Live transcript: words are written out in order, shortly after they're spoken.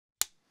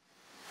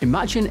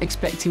Imagine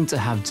expecting to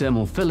have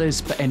dermal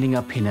fillers but ending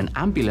up in an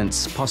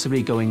ambulance,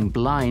 possibly going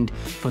blind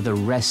for the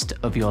rest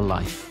of your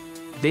life.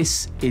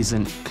 This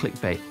isn't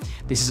clickbait.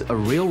 This is a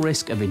real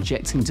risk of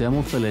injecting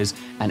dermal fillers,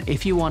 and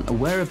if you aren't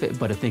aware of it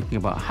but are thinking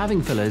about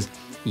having fillers,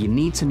 you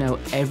need to know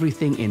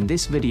everything in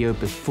this video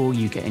before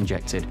you get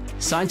injected.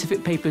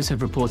 Scientific papers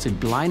have reported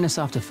blindness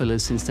after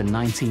fillers since the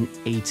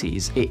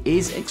 1980s. It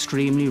is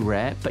extremely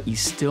rare, but you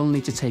still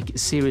need to take it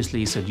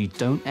seriously so you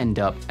don't end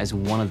up as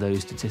one of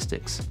those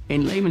statistics.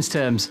 In layman's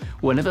terms,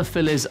 whenever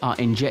fillers are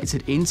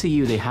injected into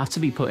you, they have to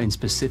be put in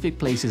specific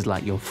places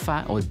like your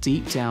fat or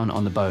deep down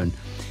on the bone.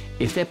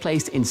 If they're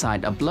placed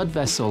inside a blood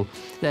vessel,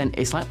 then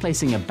it's like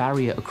placing a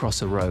barrier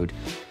across a road.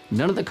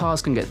 None of the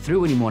cars can get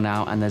through anymore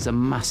now, and there's a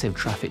massive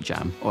traffic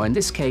jam. Or in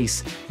this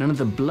case, none of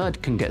the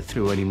blood can get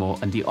through anymore,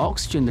 and the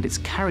oxygen that it's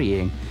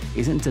carrying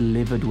isn't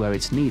delivered where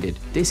it's needed.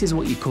 This is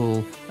what you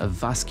call a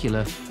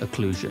vascular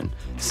occlusion.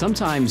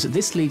 Sometimes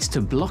this leads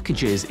to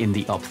blockages in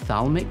the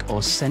ophthalmic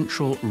or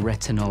central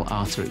retinal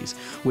arteries,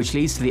 which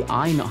leads to the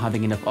eye not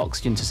having enough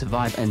oxygen to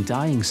survive and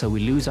dying, so we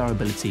lose our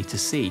ability to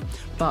see.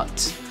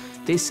 But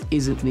this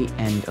isn't the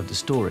end of the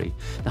story.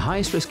 The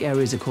highest risk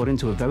areas, according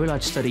to a very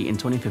large study in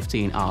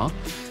 2015, are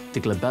the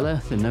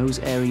glabella, the nose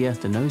area,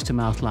 the nose to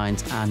mouth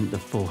lines, and the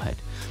forehead.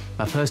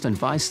 My personal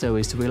advice though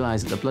is to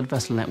realize that the blood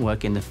vessel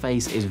network in the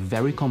face is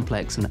very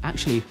complex, and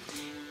actually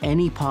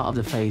any part of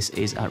the face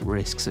is at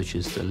risk, such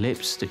as the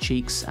lips, the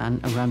cheeks,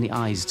 and around the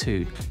eyes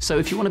too. So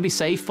if you want to be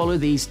safe, follow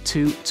these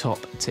 2 top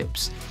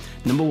tips.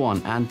 Number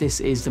 1, and this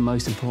is the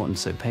most important,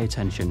 so pay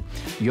attention.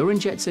 Your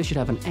injector should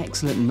have an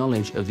excellent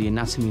knowledge of the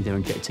anatomy they're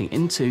injecting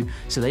into,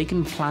 so they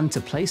can plan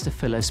to place the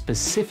filler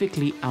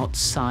specifically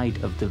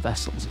outside of the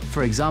vessels.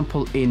 For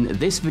example, in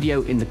this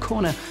video in the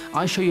corner,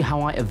 I show you how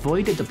I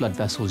avoided the blood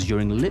vessels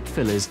during lip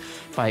fillers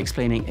by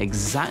explaining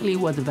exactly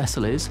where the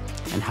vessel is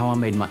and how I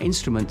made my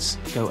instruments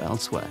go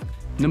elsewhere.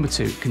 Number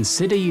 2,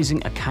 consider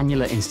using a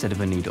cannula instead of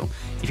a needle.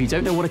 If you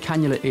don't know what a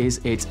cannula is,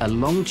 it's a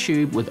long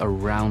tube with a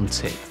round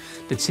tip.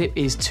 The tip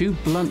is too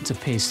blunt to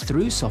pierce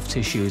through soft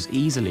tissues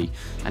easily,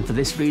 and for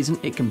this reason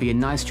it can be a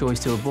nice choice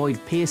to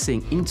avoid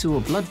piercing into a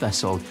blood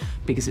vessel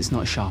because it's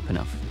not sharp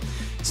enough.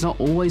 It's not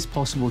always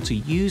possible to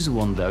use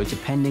one though,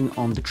 depending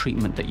on the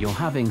treatment that you're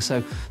having,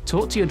 so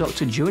talk to your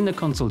doctor during the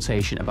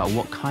consultation about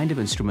what kind of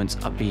instruments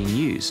are being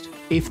used.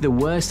 If the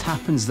worst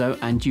happens though,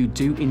 and you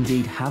do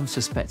indeed have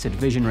suspected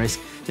vision risk,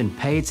 then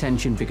pay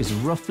attention, because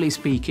roughly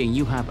speaking,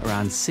 you have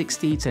around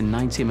 60 to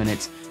 90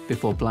 minutes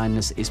before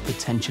blindness is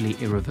potentially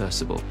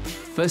irreversible.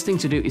 First thing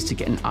to do is to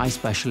get an eye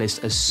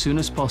specialist as soon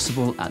as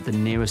possible at the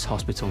nearest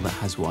hospital that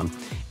has one.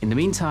 In the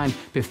meantime,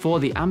 before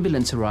the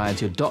ambulance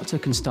arrives, your doctor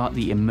can start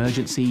the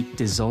emergency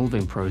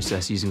dissolving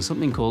process using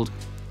something called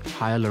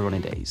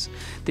HYALURONIDASE.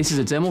 This is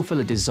a dermal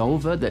filler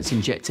dissolver that's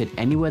injected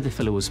anywhere the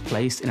filler was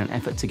placed in an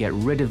effort to get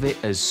rid of it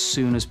as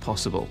soon as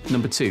possible.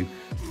 Number 2,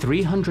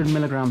 300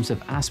 milligrams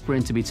of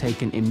aspirin to be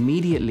taken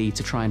immediately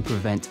to try and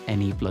prevent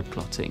any blood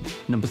clotting.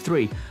 Number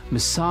 3,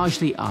 massage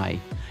the eye.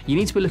 You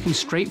need to be looking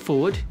straight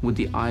forward with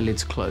the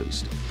eyelids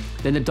closed.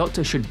 Then the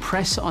doctor should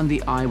press on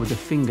the eye with a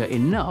finger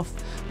enough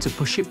to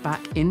push it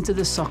back into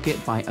the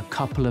socket by a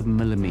couple of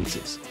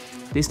millimeters.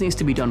 This needs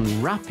to be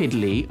done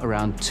rapidly,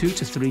 around 2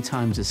 to 3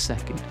 times a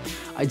second.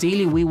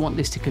 Ideally, we want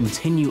this to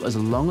continue as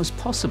long as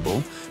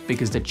possible,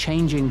 because the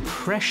changing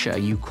pressure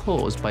you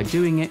cause by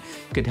doing it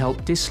could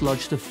help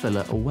dislodge the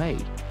filler away.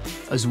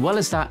 As well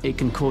as that, it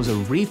can cause a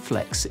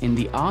reflex in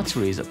the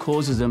arteries that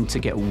causes them to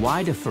get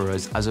wider for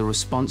us as a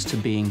response to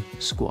being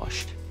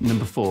squashed.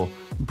 Number 4,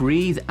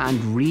 breathe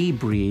and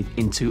re-breathe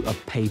into a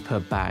paper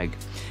bag.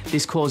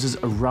 This causes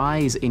a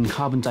rise in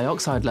carbon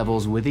dioxide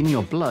levels within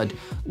your blood,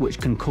 which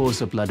can cause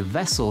the blood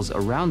vessels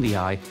around the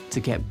eye to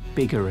get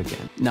bigger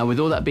again. Now,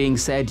 with all that being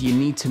said, you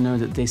need to know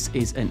that this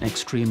is an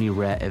extremely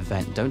rare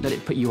event. Don't let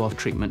it put you off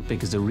treatment,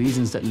 because the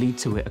reasons that lead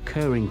to it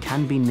occurring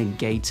can be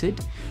negated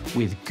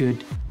with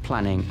good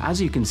planning,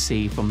 as you can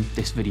see from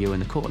this video in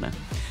the corner.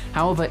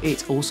 However,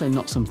 it's also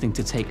not something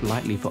to take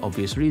lightly for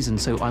obvious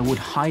reasons, so I would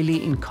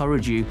highly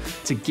encourage you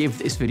to give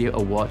this video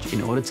a watch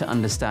in order to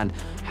understand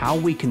how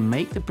we can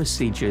make the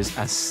procedures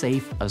as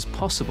safe as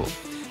possible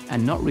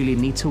and not really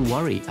need to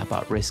worry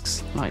about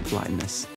risks like blindness.